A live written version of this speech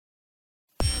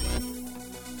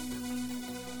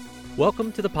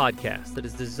Welcome to the podcast that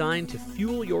is designed to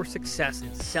fuel your success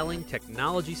in selling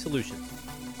technology solutions.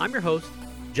 I'm your host,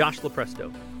 Josh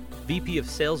Lopresto, VP of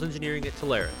Sales Engineering at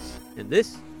Telarus, and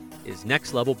this is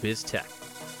Next Level Biz Tech.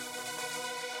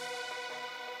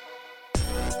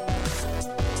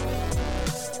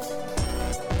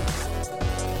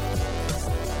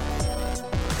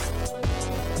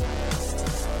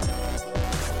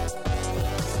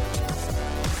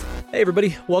 Hey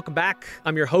everybody, welcome back.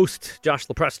 I'm your host, Josh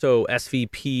Lopresto,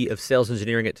 SVP of Sales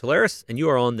Engineering at Telarus, and you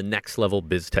are on the Next Level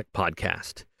Biz Tech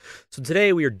podcast. So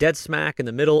today we are dead smack in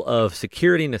the middle of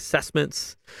security and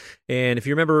assessments. And if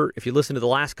you remember, if you listened to the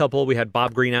last couple, we had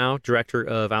Bob Greenow, Director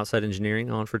of Outside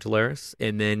Engineering on for Telarus.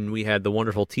 And then we had the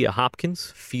wonderful Tia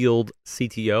Hopkins, Field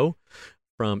CTO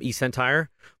from eCentire.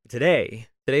 Today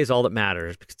is all that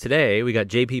matters because today we got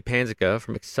JP Panzica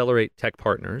from Accelerate Tech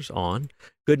Partners on.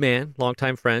 Good man,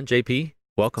 longtime friend. JP,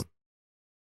 welcome.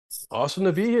 Awesome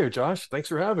to be here, Josh. Thanks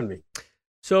for having me.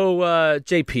 So,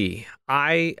 JP,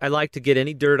 I like to get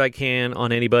any dirt I can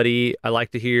on anybody. I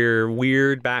like to hear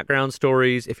weird background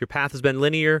stories. If your path has been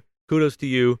linear, kudos to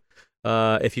you.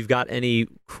 If you've got any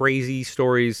crazy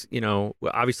stories,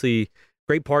 obviously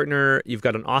great partner. You've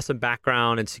got an awesome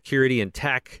background in security and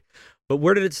tech. But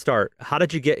where did it start? How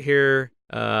did you get here?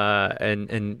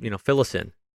 And fill us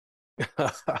in.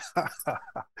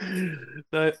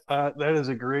 That is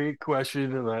a great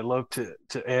question, and I love to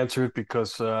answer it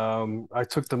because I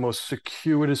took the most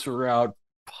circuitous route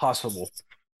possible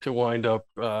to wind up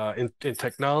in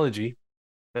technology,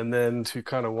 and then to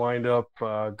kind of wind up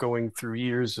going through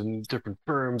years in different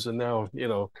firms, and now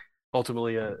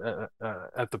ultimately at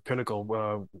the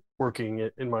pinnacle, working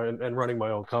and running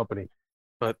my own company.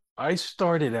 But I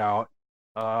started out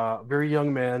very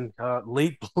young man,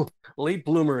 late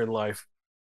bloomer in life.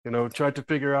 Tried to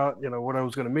figure out what I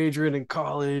was going to major in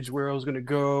college, where I was going to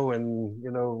go, and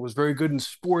was very good in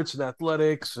sports and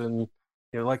athletics, and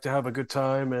like to have a good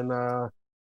time, and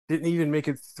didn't even make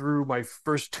it through my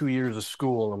first 2 years of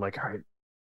school. I'm like, all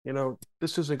right,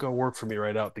 this isn't going to work for me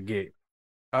right out the gate.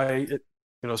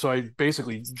 So I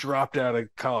basically dropped out of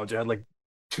college. I had like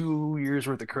 2 years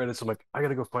worth of credits. I'm like, I got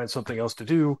to go find something else to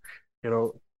do.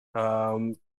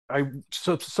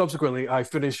 Subsequently I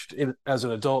finished as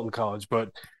an adult in college, but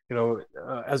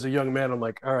as a young man, I'm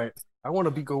like, all right, I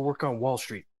want to go work on Wall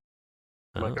Street.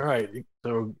 I'm like, all right,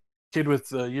 so kid with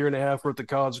a year and a half worth of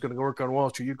college is going to go work on Wall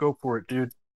Street. You go for it,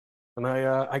 dude. And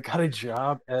I got a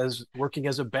job working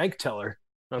as a bank teller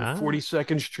on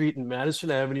 42nd Street and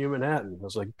Madison Avenue, Manhattan. I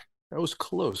was like, that was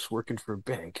close, working for a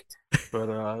bank, but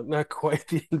not quite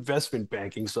the investment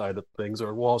banking side of things,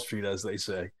 or Wall Street, as they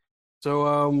say.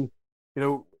 So,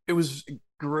 it was a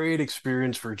great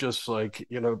experience for just like,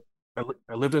 I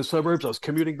lived in the suburbs. I was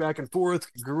commuting back and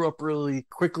forth, grew up really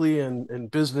quickly in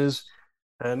business,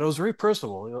 and it was very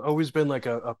personal. Always been like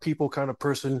a people kind of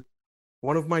person.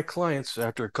 One of my clients,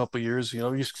 after a couple of years,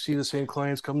 you see the same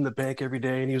clients come to the bank every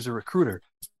day, and he was a recruiter.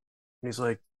 And he's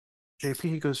like, JP,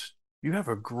 he goes, you have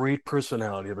a great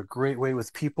personality, you have a great way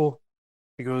with people.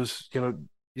 He goes,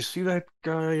 you see that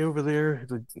guy over there?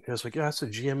 I was like, yeah, that's the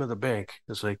GM of the bank.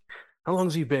 It's like, how long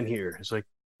has he been here? It's like,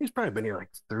 he's probably been here like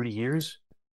 30 years.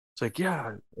 It's like,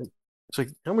 yeah. It's like,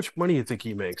 how much money do you think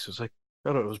he makes? It's like,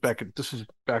 I don't know. This is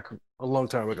back a long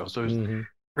time ago. So he's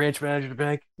branch manager of the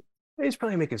bank. He's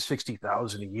probably making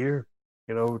 60,000 a year,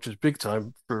 which is big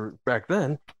time for back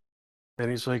then. And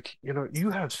he's like, you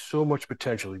have so much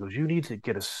potential. He goes, you need to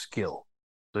get a skill.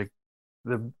 Like,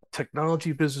 the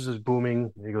technology business is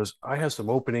booming. He goes, I have some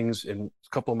openings in a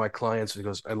couple of my clients. He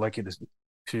goes, I'd like you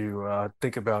to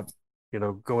think about,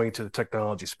 going to the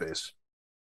technology space.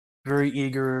 Very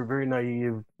eager, very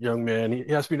naive young man.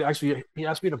 He asked me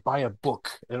to buy a book,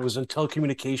 and it was a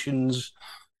telecommunications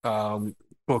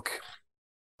book.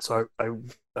 So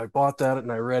I bought that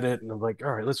and I read it, and I'm like,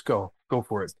 all right, let's go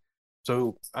for it.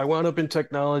 So I wound up in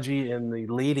technology in the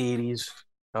late 80s.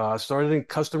 Started in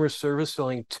customer service,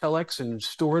 selling telex and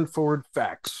store and forward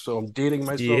fax. So I'm dating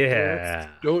myself there.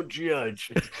 Don't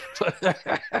judge.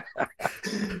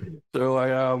 So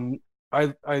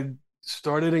I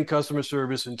started in customer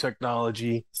service and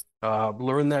technology,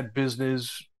 learned that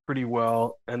business pretty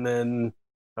well, and then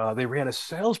they ran a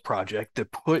sales project that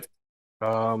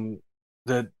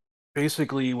that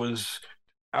basically was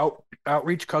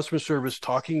outreach customer service,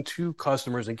 talking to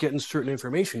customers and getting certain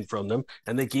information from them,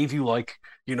 and they gave you like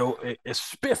a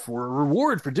spiff or a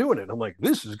reward for doing it. I'm like,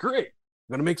 this is great,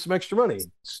 I'm gonna make some extra money.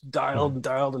 It's dialed and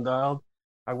dialed and dialed.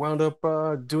 I wound up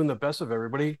doing the best of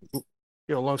everybody.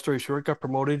 Long story short, got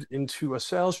promoted into a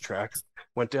sales track,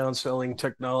 went down selling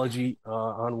technology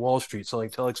on Wall Street, selling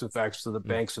telex and fax to the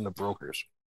banks and the brokers.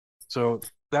 So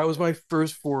that was my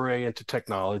first foray into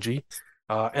technology,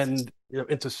 and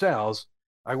into sales.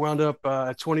 I wound up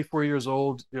at 24 years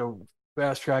old,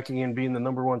 fast tracking and being the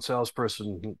number one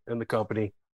salesperson in the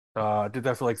company. Did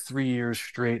that for like 3 years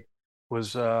straight.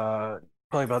 Was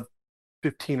probably about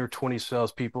 15 or 20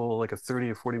 salespeople, like a 30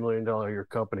 or $40 million a year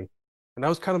company. And that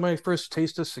was kind of my first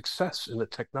taste of success in the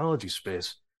technology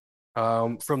space.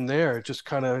 From there, just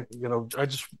kind of, I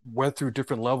just went through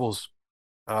different levels.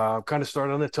 Kind of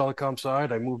started on the telecom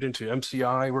side. I moved into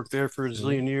MCI, worked there for a Mhm.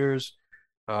 zillion years.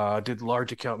 Did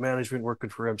large account management working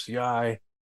for MCI,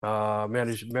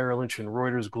 managed Merrill Lynch and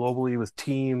Reuters globally with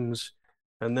teams,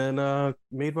 and then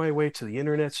made my way to the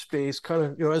internet space. Kind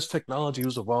of, as technology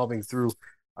was evolving through,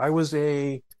 I was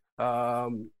a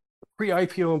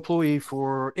pre-IPO employee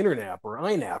for Internap or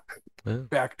INAP Yeah.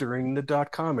 back during the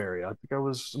dot-com area. I think I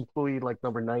was employee like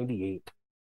number 98.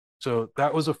 So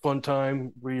that was a fun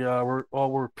time. We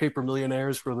were paper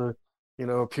millionaires for the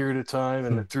a period of time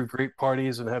Hmm. and threw great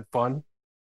parties and had fun.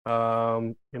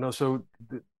 So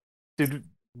did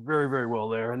very, very well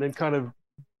there. And then kind of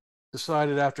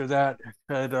decided after that,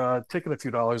 had taken a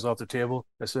few dollars off the table.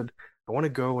 I said, I want to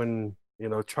go and,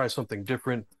 try something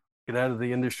different, get out of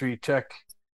the industry. Tech,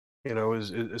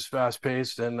 is fast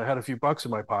paced. And I had a few bucks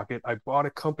in my pocket. I bought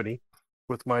a company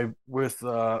with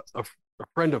a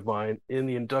friend of mine in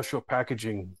the industrial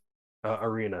packaging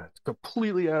arena,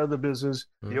 completely out of the business.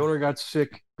 The Hmm. owner got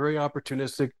sick, very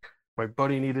opportunistic. My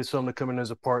buddy needed someone to come in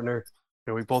as a partner.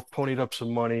 We both ponied up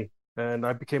some money, and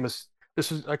I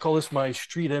call this my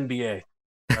street MBA.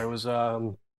 I was I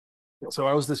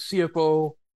was the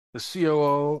CFO, the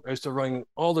COO. I used to run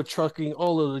all the trucking,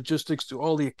 all the logistics, do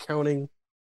all the accounting,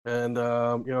 and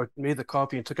made the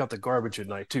coffee and took out the garbage at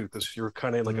night too, because you're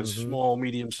kind of like a Hmm. small,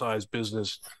 medium-sized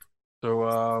business.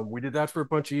 So we did that for a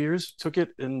bunch of years, took it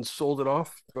and sold it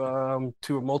off to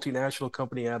a multinational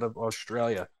company out of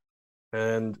Australia.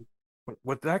 And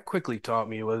what that quickly taught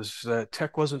me was that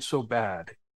tech wasn't so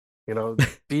bad.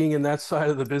 Being in that side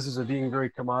of the business and being very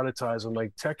commoditized, I'm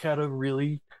like, tech had a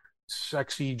really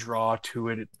sexy draw to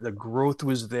it. The growth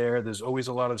was there. There's always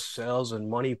a lot of sales and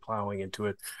money plowing into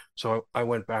it. So I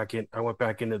went back in. I went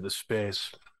back into the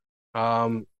space.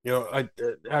 I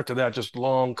after that, just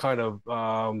long kind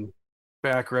of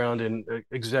background in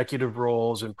executive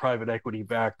roles in private equity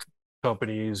backed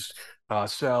companies,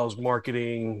 sales,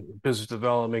 marketing, business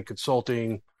development,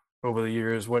 consulting over the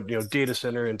years. Went data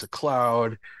center into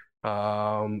cloud,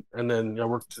 and then I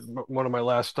worked one of my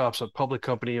last stops at public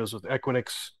company. It was with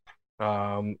Equinix,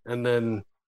 and then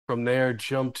from there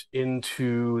jumped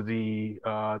into the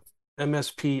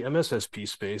MSP MSSP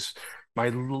space. My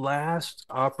last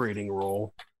operating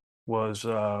role was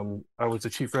I was the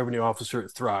chief revenue officer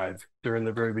at Thrive during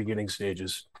the very beginning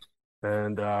stages,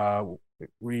 and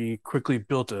we quickly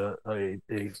built a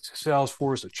sales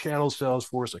force, a channel sales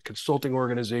force, a consulting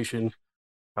organization.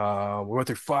 We went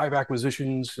through 5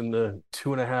 acquisitions in the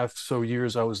 2.5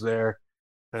 years I was there,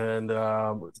 and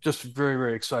just very,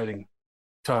 very exciting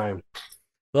time.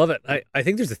 Love it. I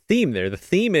think there's a theme there. The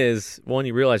theme is one,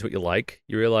 you realize what you like,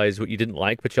 you realize what you didn't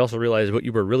like, but you also realize what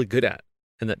you were really good at.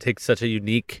 And that takes such a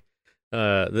unique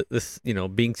this,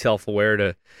 being self-aware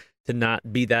to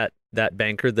not be that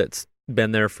banker that's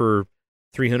been there for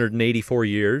 384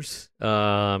 years.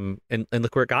 And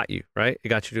look where it got you, right? It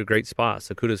got you to a great spot.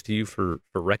 So kudos to you for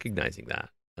recognizing that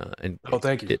and Oh,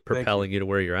 thank you, it thank you. propelling you to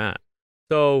where you're at.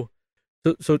 So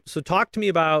so talk to me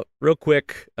about real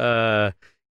quick.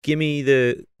 Give me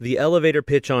the elevator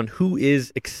pitch on who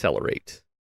is Accelerate.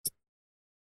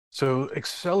 So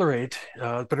Accelerate,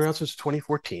 been around since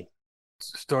 2014.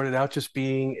 Started out just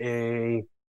being a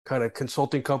kind of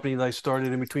consulting company that I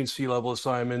started in between C-level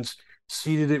assignments,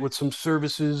 seeded it with some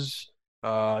services,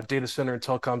 data center and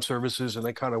telecom services, and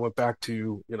then kind of went back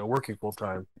to working full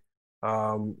time.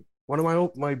 One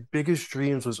of my biggest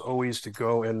dreams was always to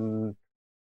go and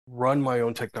run my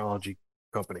own technology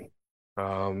company,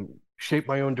 shape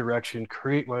my own direction,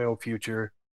 create my own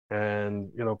future,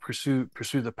 and pursue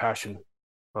the passion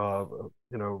of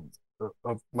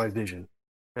of my vision.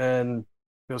 And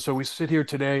so we sit here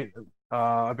today.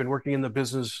 I've been working in the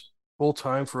business full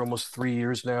time for almost 3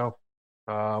 years now.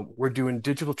 We're doing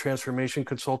digital transformation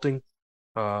consulting.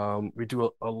 We do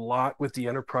a lot with the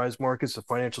enterprise markets, the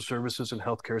financial services and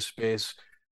healthcare space,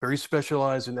 very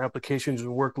specialized in applications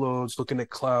and workloads, looking at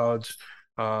clouds,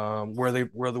 where the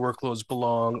workloads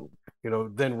belong,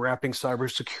 then wrapping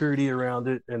cybersecurity around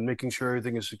it and making sure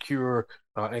everything is secure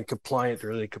and compliant,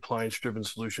 really compliance-driven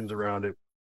solutions around it.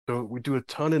 So we do a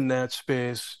ton in that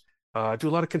space. I do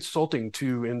a lot of consulting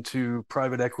too into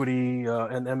private equity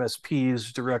and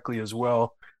MSPs directly as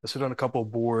well. I sit on a couple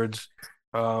of boards.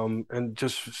 and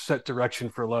just set direction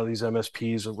for a lot of these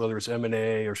MSPs, whether it's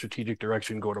M&A or strategic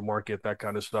direction, go to market, that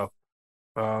kind of stuff.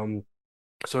 Um,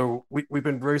 so we've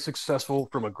been very successful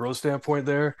from a growth standpoint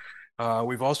there.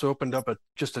 We've also opened up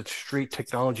just a straight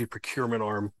technology procurement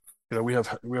arm. We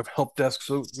have help desks,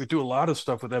 so we do a lot of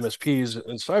stuff with MSPs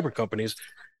and cyber companies.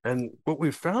 And what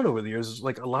we've found over the years is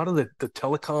like a lot of the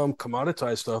telecom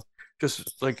commoditized stuff,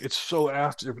 just like it's so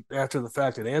after the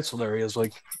fact and ancillary is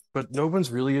like, but no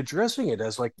one's really addressing it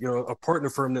as like, a partner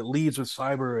firm that leads with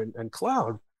cyber and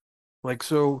cloud. Like,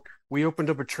 so we opened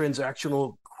up a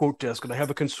transactional quote desk, and I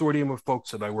have a consortium of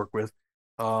folks that I work with.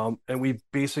 And we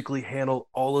basically handle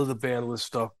all of the bandwidth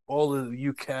stuff, all of the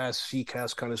UCaaS,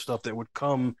 CCaaS kind of stuff that would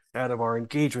come out of our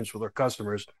engagements with our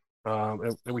customers.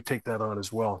 And we take that on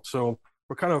as well. So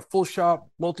we're kind of full shop,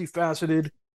 multifaceted.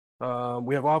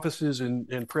 We have offices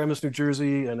in Paramus, New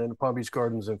Jersey, and in Palm Beach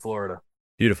Gardens in Florida.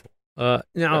 Beautiful.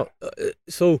 Yeah.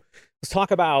 So let's talk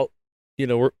about,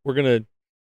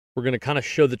 we're gonna kind of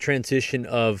show the transition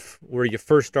of where you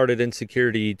first started in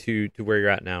security to where you're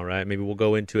at now, right? Maybe we'll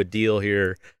go into a deal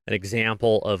here, an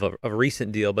example of a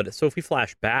recent deal. But so if we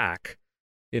flash back,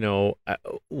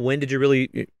 when did you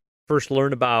really first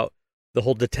learn about the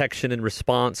whole detection and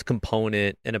response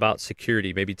component and about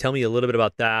security? Maybe tell me a little bit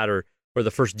about that, or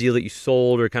the first deal that you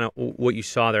sold, or kind of what you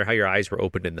saw there, how your eyes were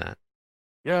opened in that.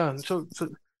 Yeah. So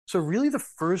really the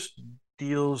first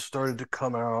deals started to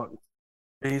come out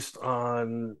based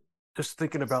on just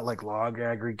thinking about like log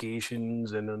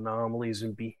aggregations and anomalies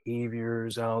and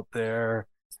behaviors out there.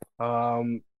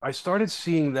 I started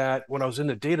seeing that when I was in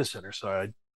the data center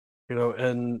side,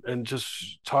 and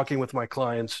just talking with my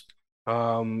clients.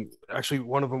 Actually,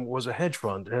 one of them was a hedge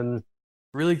fund, and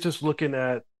really just looking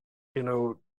at, you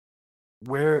know,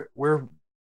 where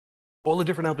all the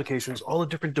different applications, all the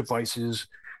different devices,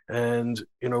 and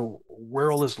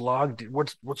where all this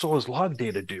what's all this log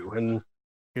data do, and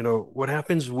what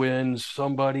happens when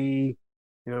somebody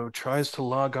tries to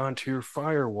log onto your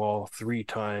firewall 3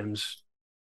 times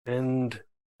and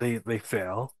they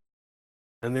fail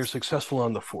and they're successful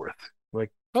on the fourth.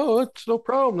 Like, oh, that's no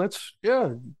problem. That's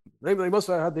yeah. They must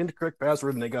have had the incorrect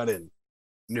password and they got in.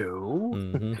 No,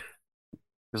 Mm-hmm.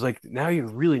 it's like now you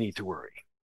really need to worry.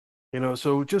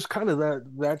 So just kind of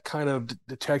that kind of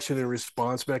detection and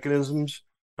response mechanisms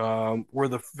were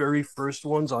the very first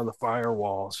ones on the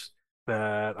firewalls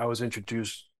that I was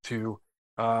introduced to.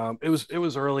 It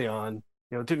was early on.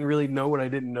 Didn't really know what I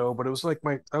didn't know, but it was like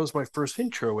that was my first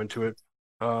intro into it.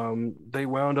 They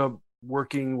wound up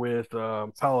working with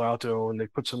Palo Alto, and they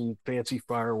put some fancy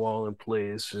firewall in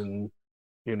place, and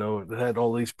they had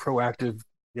all these proactive,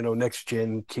 next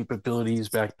gen capabilities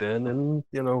back then, and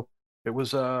it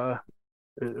was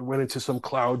it went into some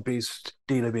cloud-based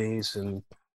database, and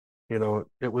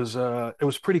it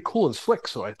was pretty cool and slick,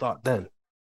 so I thought then.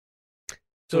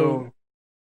 So, So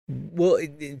well,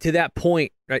 to that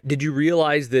point, right? Did you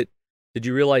realize that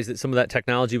some of that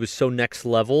technology was so next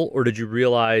level, or did you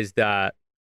realize that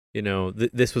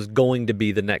this was going to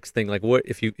be the next thing? Like, what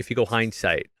if you go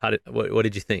hindsight? What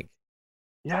did you think?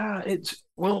 yeah, it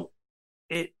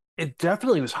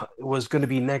definitely was going to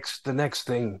be the next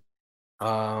thing.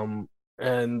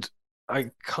 And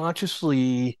I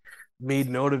consciously made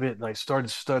note of it, and I started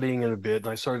studying it a bit,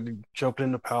 and I started jumping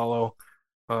into Palo,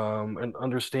 and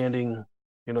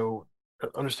you know,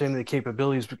 understanding the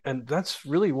capabilities. And that's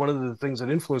really one of the things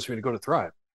that influenced me to go to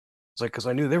Thrive. It's like because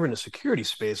I knew they were in the security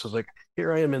space. I was like,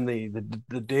 here I am in the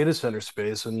data center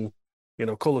space, and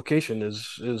co-location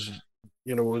is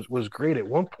was great at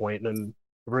one point and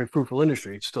a very fruitful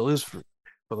industry. It still is for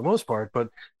the most part, but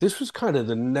this was kind of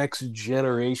the next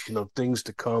generation of things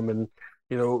to come. And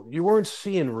you weren't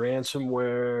seeing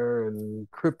ransomware and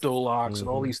crypto locks and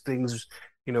all Mm-hmm. these things,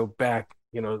 back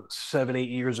 7 8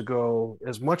 years ago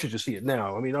as much as you see it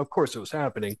now. I mean, of course it was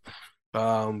happening,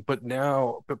 but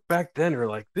back then you're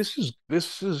like, this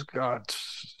has got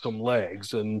some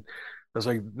legs, and I was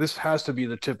like, this has to be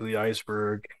the tip of the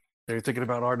iceberg. And you're thinking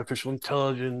about artificial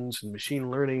intelligence and machine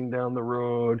learning down the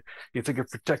road. You think of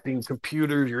protecting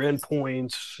computers, your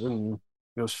endpoints, and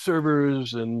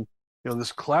servers, and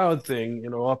this cloud thing.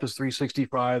 Office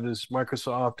 365, this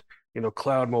Microsoft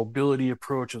cloud mobility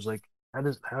approach is like,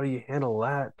 how do you handle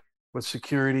that with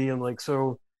security? And like,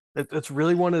 so it's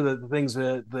really one of the things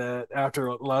that after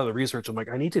a lot of the research, I'm like,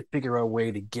 I need to figure out a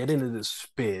way to get into this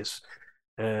space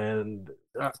and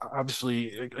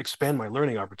obviously expand my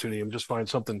learning opportunity and just find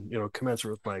something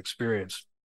commensurate with my experience.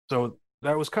 So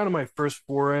that was kind of my first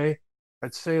foray.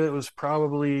 I'd say that was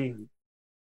probably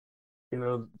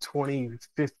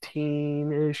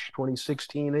 2015-ish,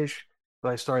 2016-ish that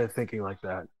I started thinking like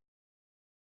that.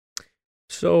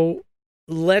 So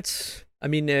let's I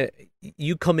mean,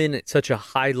 you come in at such a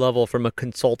high level from a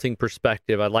consulting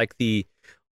perspective. I like the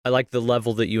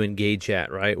level that you engage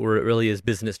at, right? Where it really is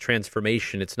business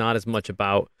transformation. It's not as much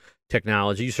about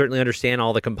technology. You certainly understand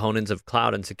all the components of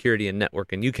cloud and security and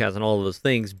network and UCaaS and all of those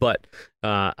things, but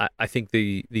I think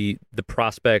the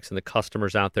prospects and the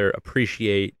customers out there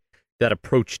appreciate that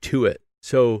approach to it.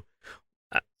 So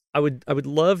I I would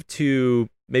love to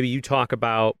maybe you talk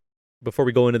about before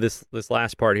we go into this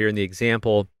last part here in the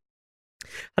example.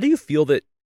 How do you feel that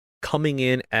coming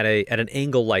in at an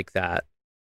angle like that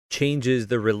changes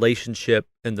the relationship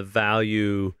and the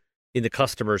value in the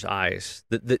customer's eyes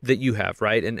that you have,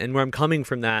 right? And where I'm coming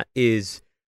from that is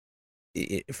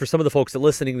for some of the folks that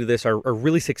listening to this are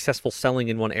really successful selling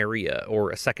in one area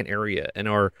or a second area and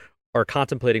are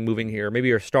contemplating moving here,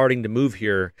 maybe are starting to move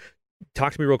here.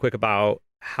 Talk to me real quick about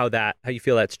how you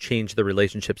feel that's changed the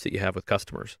relationships that you have with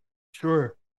customers.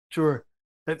 Sure, sure.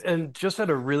 And just at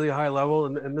a really high level,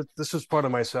 and this is part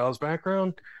of my sales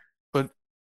background, but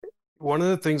one of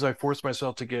the things I forced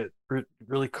myself to get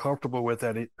really comfortable with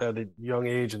at a young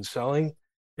age in selling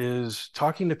is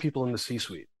talking to people in the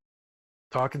C-suite,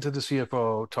 talking to the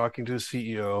CFO, talking to a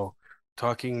CEO,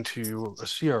 talking to a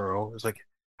CRO. It's like,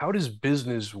 how does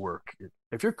business work?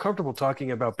 If you're comfortable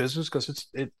talking about business, because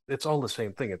it's all the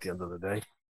same thing at the end of the day.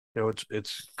 You know,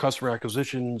 it's customer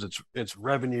acquisitions, it's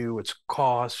revenue, it's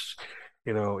costs,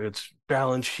 you know, it's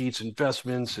balance sheets,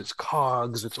 investments, it's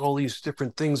COGS, it's all these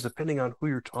different things depending on who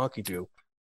you're talking to.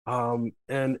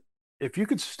 And if you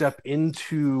could step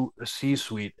into a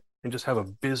C-suite and just have a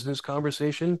business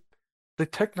conversation, the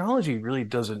technology really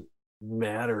doesn't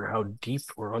matter how deep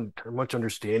or how much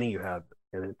understanding you have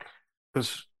in it.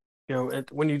 Because, you know,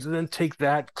 when you then take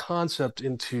that concept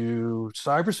into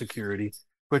cybersecurity,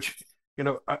 which, you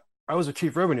know, I was a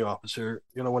chief revenue officer,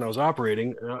 you know, when I was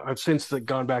operating. I've since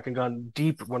gone back and gone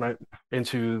deep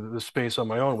into the space on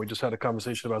my own. We just had a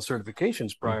conversation about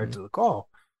certifications prior Mm-hmm. to the call.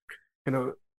 You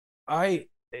know, I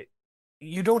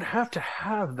you don't have to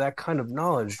have that kind of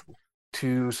knowledge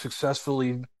to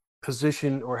successfully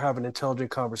position or have an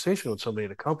intelligent conversation with somebody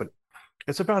at a company.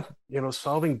 It's about, you know,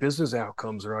 solving business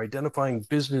outcomes or identifying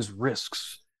business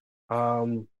risks.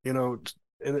 You know,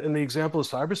 in the example of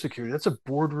cybersecurity, that's a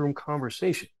boardroom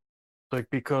conversation. Like,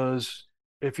 because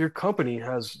if your company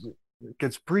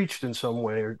gets breached in some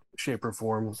way or shape or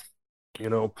form, you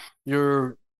know,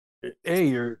 you're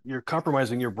you're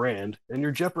compromising your brand and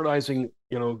you're jeopardizing,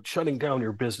 you know, shutting down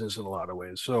your business in a lot of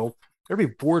ways. So every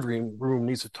boardroom room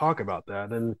needs to talk about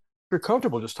that. And if you're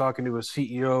comfortable just talking to a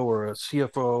CEO or a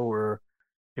CFO or,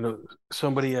 you know,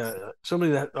 somebody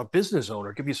that a business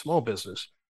owner, could be a small business,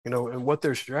 you know, and what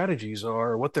their strategies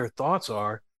are, what their thoughts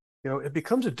are, you know, it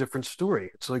becomes a different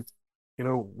story. It's like, you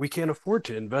know, we can't afford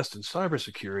to invest in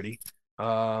cybersecurity,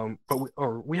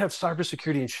 but we have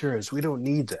cybersecurity insurance. We don't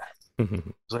need that.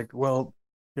 It's like, well,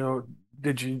 you know,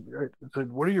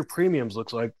 what do your premiums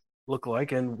look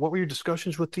like, and what were your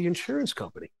discussions with the insurance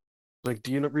company? Like,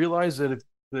 do you not realize that if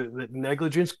that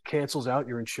negligence cancels out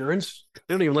your insurance,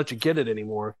 they don't even let you get it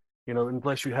anymore, you know,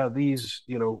 unless you have these,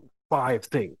 you know, five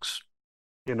things,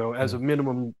 you know, as Yeah. a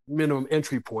minimum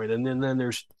entry point, and then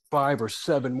there's five or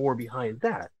seven more behind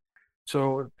that.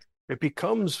 So it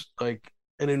becomes like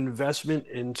an investment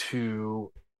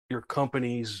into your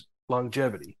company's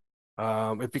longevity.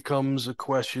 It becomes a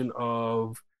question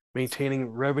of maintaining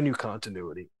revenue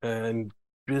continuity and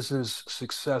business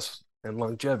success and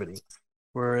longevity.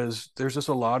 Whereas there's just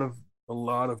a lot of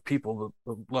people,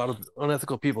 a lot of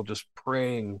unethical people just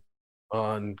preying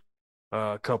on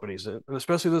companies, and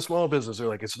especially the small business. They're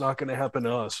like, it's not going to happen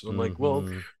to us. I'm like, well,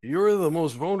 Mm-hmm. you're the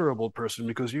most vulnerable person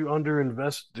because you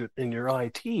underinvest in your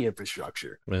IT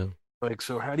infrastructure. Yeah. Like,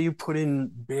 so how do you put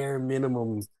in bare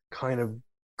minimum kind of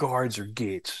guards or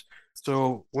gates?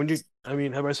 So I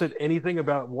mean, have I said anything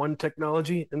about one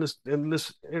technology in this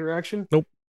interaction? Nope.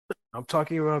 I'm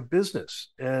talking about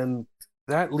business, and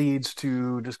that leads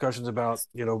to discussions about,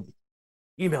 you know,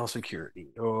 email security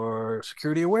or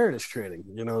security awareness training.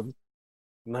 You know,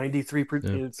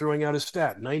 Yeah. throwing out a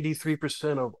stat,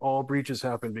 93% of all breaches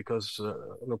happen because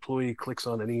an employee clicks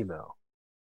on an email.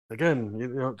 Again, you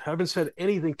know, haven't said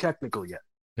anything technical yet.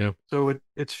 Yeah. So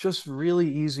it's just really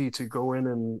easy to go in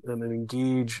and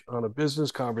engage on a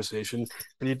business conversation,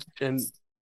 and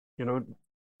you know,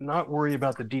 not worry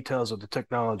about the details of the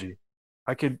technology.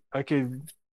 I could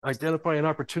identify an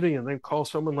opportunity and then call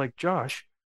someone like Josh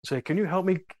and say, can you help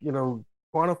me, you know,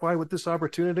 quantify what this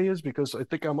opportunity is? Because I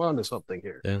think I'm onto something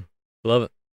here. Yeah. Love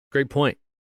it. Great point.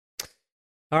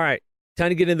 All right. Time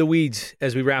to get in the weeds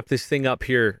as we wrap this thing up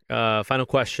here. Final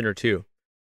question or two.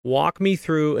 Walk me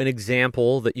through an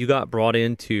example that you got brought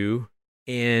into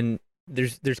and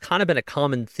there's kind of been a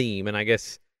common theme, and I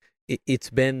guess it's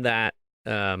been that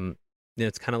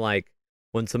it's kind of like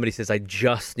when somebody says, "I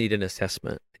just need an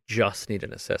assessment," just need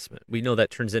an assessment. We know that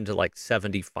turns into like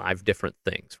 75 different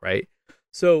things, right?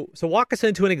 So walk us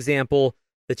into an example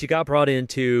that you got brought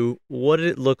into. What did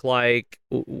it look like?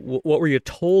 What were you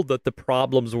told that the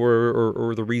problems were,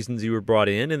 or the reasons you were brought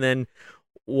in, and then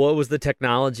what was the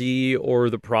technology or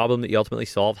the problem that you ultimately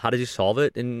solved? How did you solve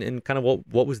it? And kind of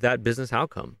what was that business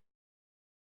outcome?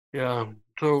 Yeah.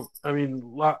 So, I mean,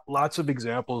 lots of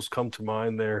examples come to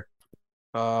mind there.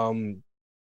 Um,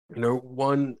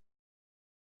 one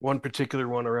particular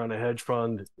one around a hedge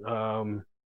fund. You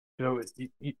know,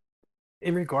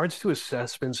 in regards to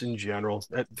assessments in general,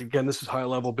 again, this is high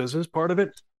level business part of it.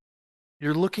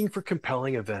 You're looking for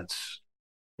compelling events,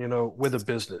 with a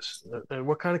business. And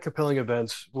what kind of compelling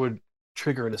events would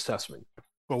trigger an assessment?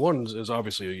 Well, one is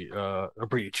obviously a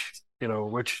breach,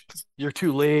 which you're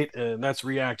too late and that's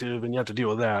reactive and you have to deal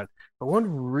with that. But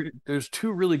there's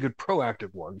two really good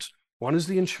proactive ones. One is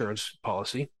the insurance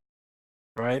policy,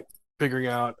 right? Figuring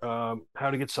out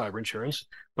how to get cyber insurance.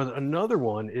 But another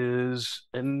one is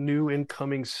a new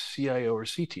incoming CIO or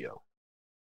CTO.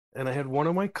 And I had one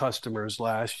of my customers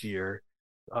last year,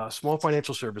 a small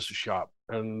financial services shop,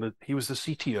 and he was the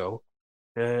CTO.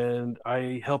 And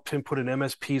I helped him put an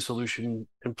MSP solution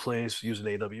in place using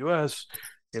AWS,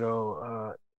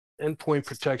 endpoint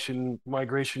protection,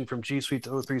 migration from G Suite to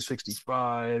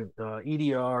O365,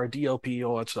 EDR, DLP,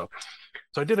 all that stuff.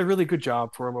 So I did a really good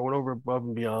job for him. I went over above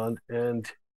and beyond, and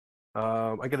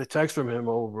I got a text from him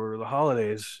over the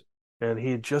holidays, and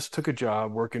he just took a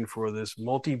job working for this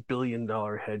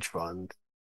multi-billion-dollar hedge fund,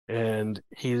 and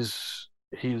he's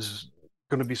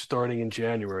going to be starting in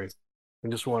January,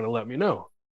 and just want to let me know.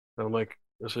 And I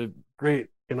said, great,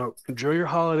 enjoy your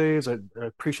holidays. I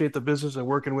appreciate the business and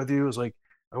working with you. It's like,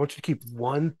 I want you to keep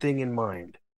one thing in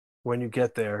mind when you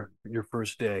get there, your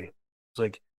first day. It's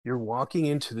like you're walking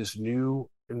into this new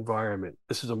environment.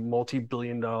 This is a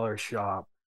multi-billion-dollar shop,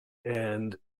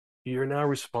 and you're now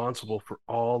responsible for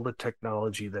all the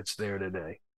technology that's there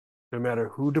today. No matter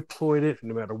who deployed it,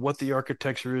 no matter what the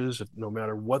architecture is, no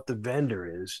matter what the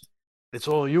vendor is, it's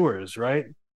all yours, right?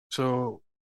 So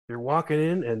you're walking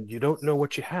in and you don't know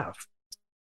what you have.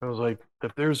 I was like,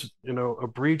 if there's, a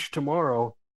breach tomorrow,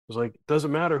 it was like, it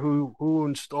doesn't matter who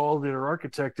installed it or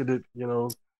architected it,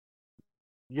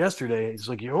 yesterday. It's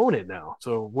like you own it now.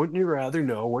 So wouldn't you rather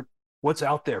know what's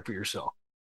out there for yourself?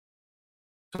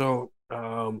 So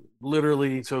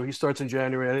literally, so he starts in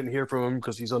January. I didn't hear from him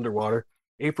because he's underwater.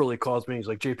 April, he calls me. He's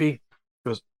like, JP, he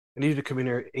goes, I need you to come in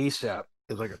here ASAP.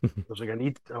 I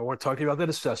want to talk to you about that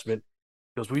assessment.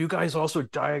 He goes, will you guys also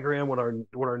diagram what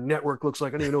our network looks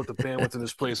like? I don't even know what the bandwidth in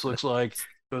this place looks like.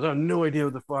 He goes, I have no idea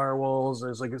what the firewalls.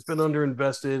 And it's like, it's been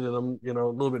underinvested, and I'm, a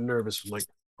little bit nervous. I'm like,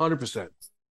 100%.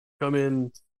 Come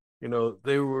in.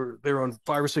 They were on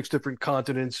 5 or 6 different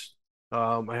continents.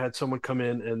 I had someone come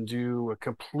in and do a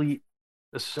complete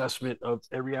assessment of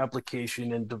every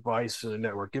application and device in the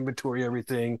network, inventory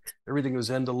everything was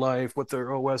end of life, what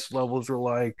their OS levels were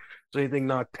like, is anything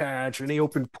not patched, any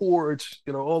open ports,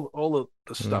 all of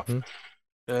the stuff.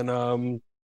 Mm-hmm. And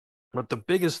but the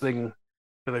biggest thing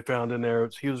that I found in there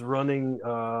is he was running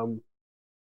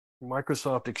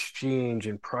Microsoft Exchange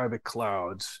in private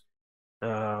clouds,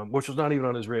 which was not even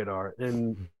on his radar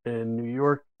in New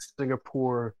York,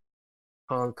 Singapore,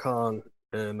 Hong Kong,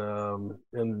 and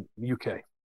UK.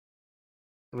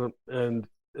 And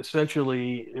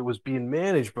essentially, it was being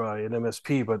managed by an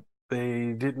MSP, but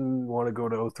they didn't want to go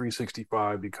to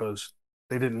O365 because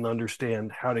they didn't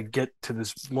understand how to get to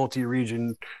this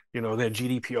multi-region, they had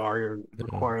GDPR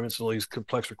requirements and all these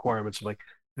complex requirements. I'm like,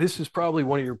 this is probably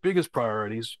one of your biggest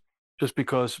priorities, just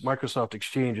because Microsoft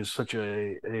Exchange is such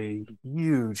a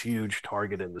huge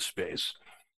target in the space.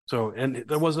 So, and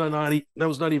that was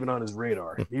not even on his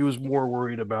radar. He was more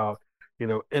worried about,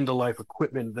 end of life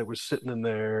equipment that was sitting in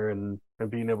there, and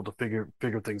being able to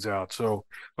figure things out. So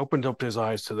opened up his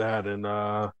eyes to that. And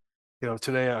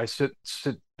today I sit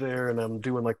there and I'm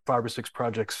doing like 5 or 6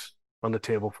 projects on the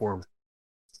table for him.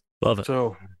 Love it.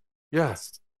 So yeah.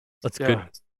 That's good.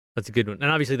 That's a good one.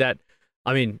 And obviously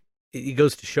I mean, it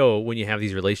goes to show when you have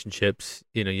these relationships,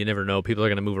 you never know. People are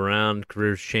going to move around,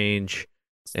 careers change,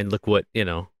 and look what,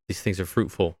 these things are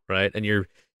fruitful, right? And you're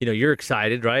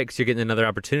excited, right? Because you're getting another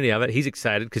opportunity of it. He's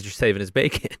excited because you're saving his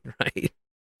bacon, right?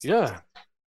 Yeah.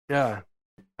 Yeah.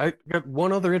 I got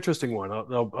one other interesting one.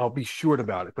 I'll be short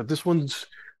about it, but this was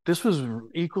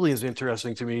equally as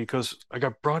interesting to me because I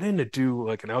got brought in to do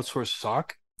like an outsourced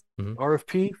SOC Mm-hmm.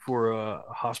 RFP for a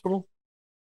hospital,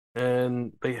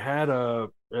 and they had an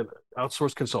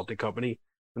outsourced consulting company.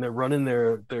 and they're running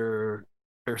their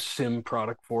SIM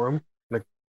product for them. Like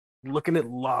looking at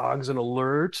logs and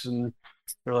alerts, and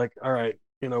they're like, all right,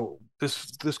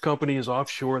 this company is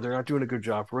offshore. They're not doing a good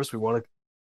job for us. We want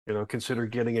to, consider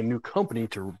getting a new company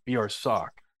to be our SOC.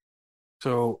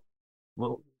 So,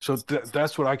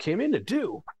 that's what I came in to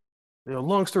do.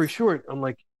 Long story short, I'm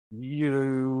like,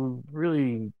 you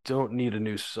really don't need a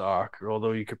new SOC,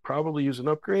 although you could probably use an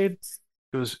upgrade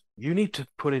because you need to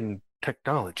put in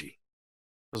technology.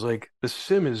 I was like, the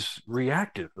sim is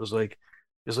reactive. It's like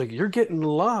you're getting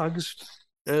logs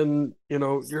and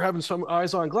you're having some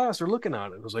eyes on glass, they're looking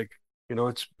at it. It was like,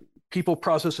 it's people,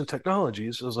 process, and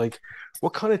technologies. It was like,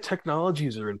 what kind of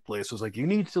technologies are in place? It was like you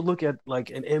need to look at like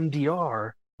an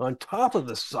MDR on top of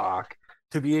the SOC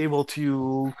to be able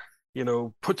to,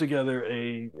 put together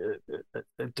a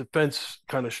defense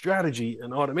kind of strategy,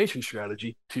 an automation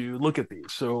strategy to look at these.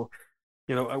 So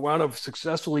I wound up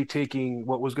successfully taking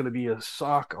what was going to be a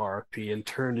SOC RFP and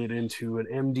turned it into an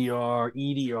MDR,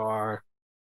 EDR,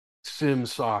 SIM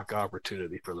SOC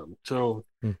opportunity for them. So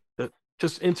Hmm. that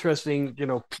just interesting,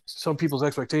 some people's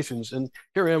expectations. And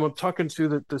here I am, I'm talking to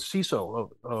the CISO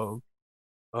of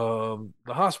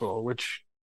the hospital, which,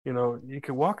 you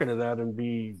can walk into that and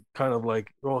be kind of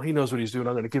like, well, he knows what he's doing.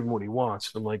 I'm going to give him what he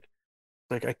wants. And I'm like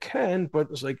I can, but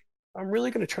it's like, I'm really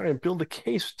going to try and build a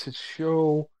case to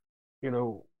show, you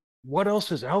know, what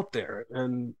else is out there.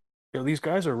 And, these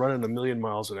guys are running a million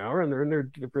miles an hour and they're in their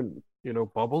different,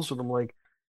 bubbles. And I'm like,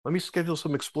 let me schedule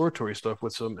some exploratory stuff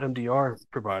with some MDR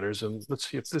providers and let's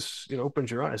see if this,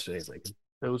 opens your eyes to anything.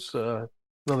 It was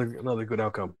another good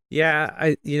outcome.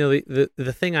 Yeah,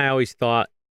 the thing I always thought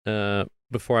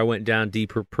before I went down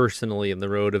deeper personally in the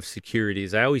road of security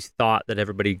is I always thought that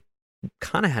everybody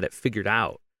kind of had it figured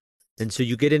out. And so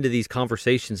you get into these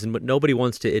conversations, and what nobody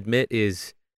wants to admit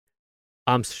is,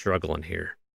 I'm struggling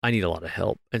here. I need a lot of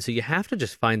help. And so you have to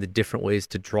just find the different ways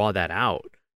to draw that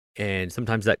out. And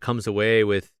sometimes that comes away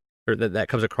with, or that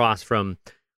comes across from,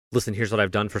 listen, here's what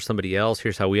I've done for somebody else.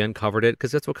 Here's how we uncovered it.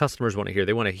 Because that's what customers want to hear.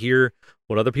 They want to hear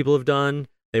what other people have done.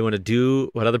 They want to do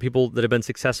what other people that have been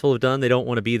successful have done. They don't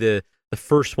want to be the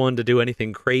first one to do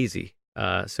anything crazy.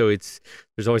 So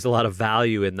there's always a lot of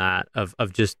value in that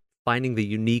of just finding the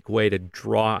unique way to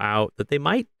draw out that they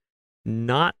might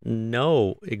not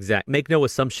know make no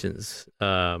assumptions.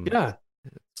 Yeah.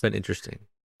 It's been interesting.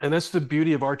 And that's the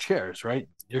beauty of our chairs, right?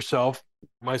 Yourself,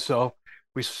 myself,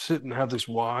 we sit and have this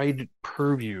wide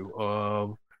purview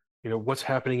of, what's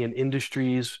happening in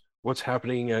industries, what's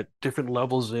happening at different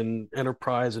levels in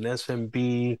enterprise and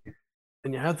SMB.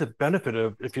 And you have the benefit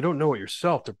of, if you don't know it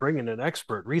yourself, to bring in an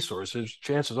expert resources,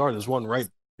 chances are there's one right,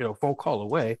 phone call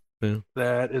away Yeah.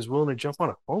 that is willing to jump on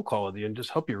a phone call with you and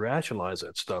just help you rationalize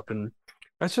that stuff. And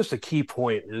that's just a key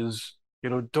point is,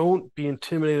 don't be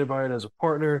intimidated by it as a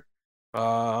partner.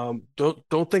 Don't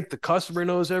think the customer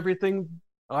knows everything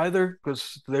either,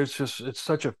 because it's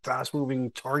such a fast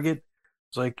moving target.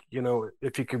 It's like,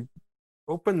 if you could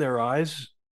open their eyes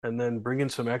and then bring in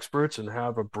some experts and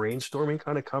have a brainstorming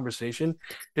kind of conversation,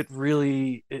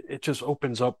 it just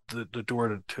opens up the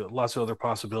door to lots of other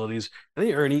possibilities. And then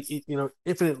you earn,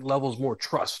 infinite levels more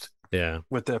trust Yeah.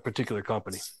 with that particular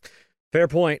company. Fair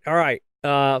point. All right.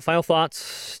 Final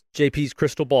thoughts. JP's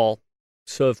crystal ball.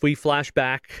 So if we flash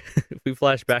back,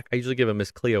 I usually give a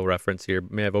Miss Cleo reference here.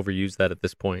 May have overused that at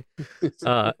this point.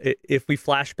 If we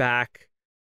flash back,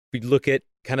 we look at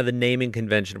kind of the naming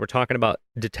convention. We're talking about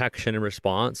detection and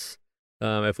response.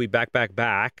 If we back,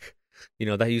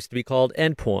 that used to be called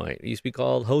endpoint. It used to be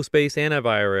called host-based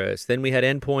antivirus. Then we had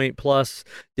endpoint plus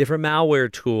different malware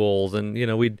tools, and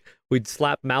we'd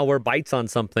slap malware bytes on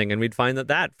something, and we'd find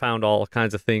that found all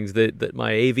kinds of things that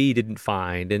my AV didn't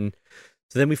find. And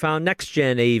so then we found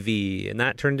next-gen AV, and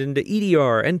that turned into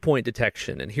EDR, endpoint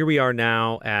detection. And here we are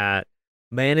now at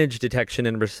managed detection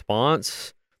and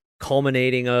response,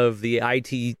 culminating of the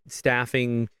IT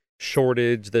staffing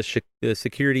shortage, the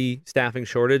security staffing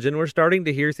shortage, and we're starting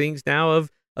to hear things now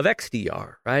of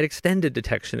XDR, right? Extended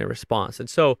detection and response. And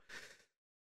so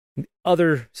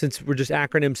since we're just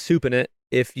acronym souping it,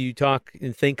 if you talk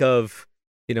and think of,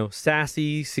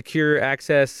 SASE, secure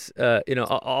access,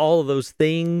 all of those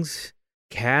things,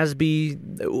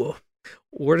 CASB,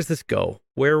 where does this go?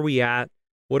 Where are we at?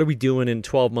 What are we doing in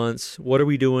 12 months? What are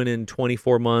we doing in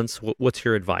 24 months? What's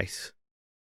your advice?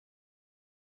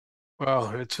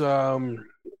 Well,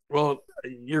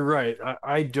 you're right.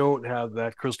 I don't have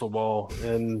that crystal ball,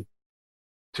 and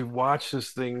to watch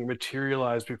this thing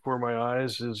materialize before my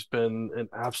eyes has been an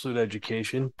absolute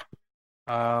education.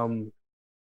 Um,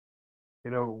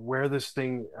 where this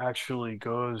thing actually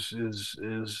goes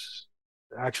is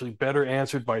actually better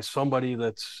answered by somebody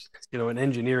that's, an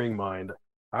engineering mind.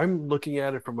 I'm looking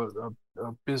at it from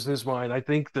a business mind. I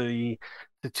think to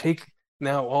take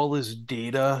now all this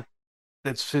data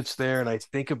that sits there, and I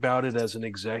think about it as an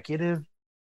executive,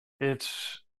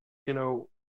 it's, you know,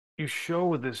 you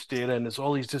show this data and it's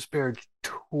all these disparate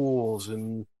tools.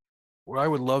 And what I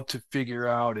would love to figure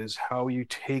out is how you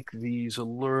take these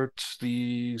alerts,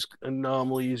 these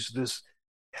anomalies, this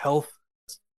health,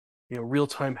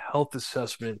 real-time health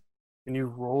assessment, and you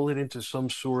roll it into some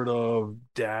sort of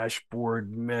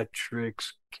dashboard,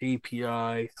 metrics,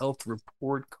 KPI, health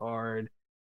report card.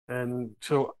 And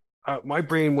so my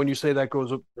brain, when you say that,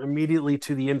 goes immediately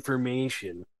to the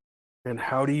information. And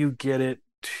how do you get it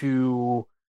to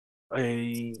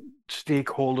a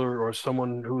stakeholder or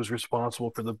someone who is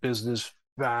responsible for the business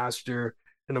faster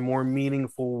in a more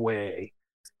meaningful way?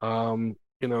 Um,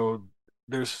 you know,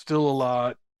 there's still a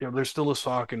lot, there's still a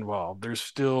SOC involved. There's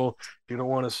still, you don't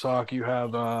want a SOC, you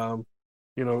have,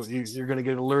 you're going to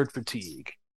get alert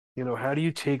fatigue. How do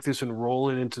you take this and roll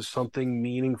it into something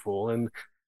meaningful and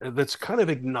that's kind of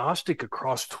agnostic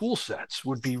across tool sets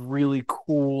would be really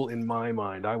cool in my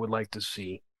mind. I would like to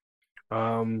see.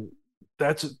 Um,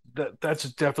 that's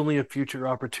definitely a future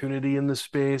opportunity in this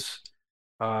space.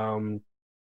 Um,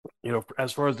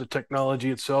 as far as the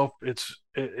technology itself,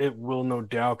 it will no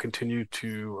doubt continue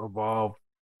to evolve,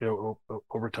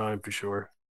 over time for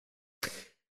sure.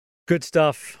 Good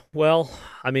stuff. Well,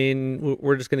 I mean,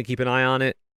 we're just going to keep an eye on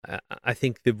it. I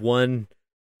think the one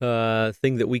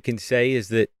thing that we can say is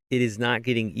that it is not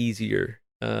getting easier.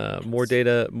 More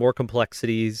data, more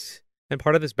complexities, and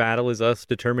part of this battle is us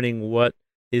determining what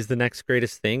is the next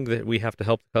greatest thing that we have to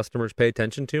help the customers pay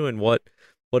attention to, and what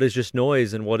is just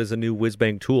noise, and what is a new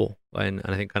whiz-bang tool, and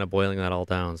I think kind of boiling that all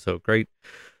down. So great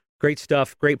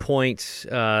stuff, great points.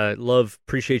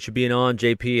 Appreciate you being on,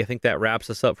 JP. I think that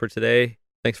wraps us up for today.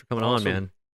 Thanks for coming on,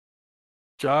 man.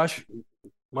 Josh,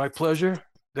 my pleasure.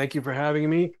 Thank you for having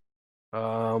me.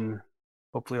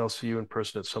 Hopefully I'll see you in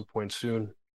person at some point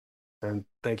soon. And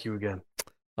thank you again.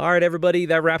 All right, everybody,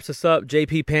 that wraps us up.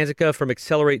 JP Panzica from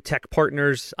Accelerate Tech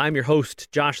Partners. I'm your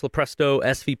host, Josh Lopresto,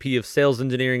 SVP of Sales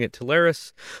Engineering at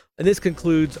Telarus. And this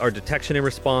concludes our detection and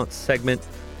response segment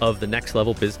of the Next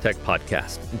Level Biz Tech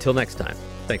podcast. Until next time,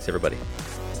 thanks, everybody.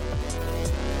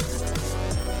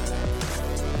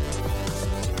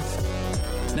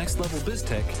 Next Level Biz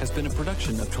Tech has been a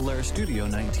production of Telarus Studio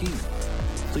 19.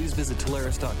 Please visit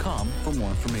Telarus.com for more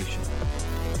information.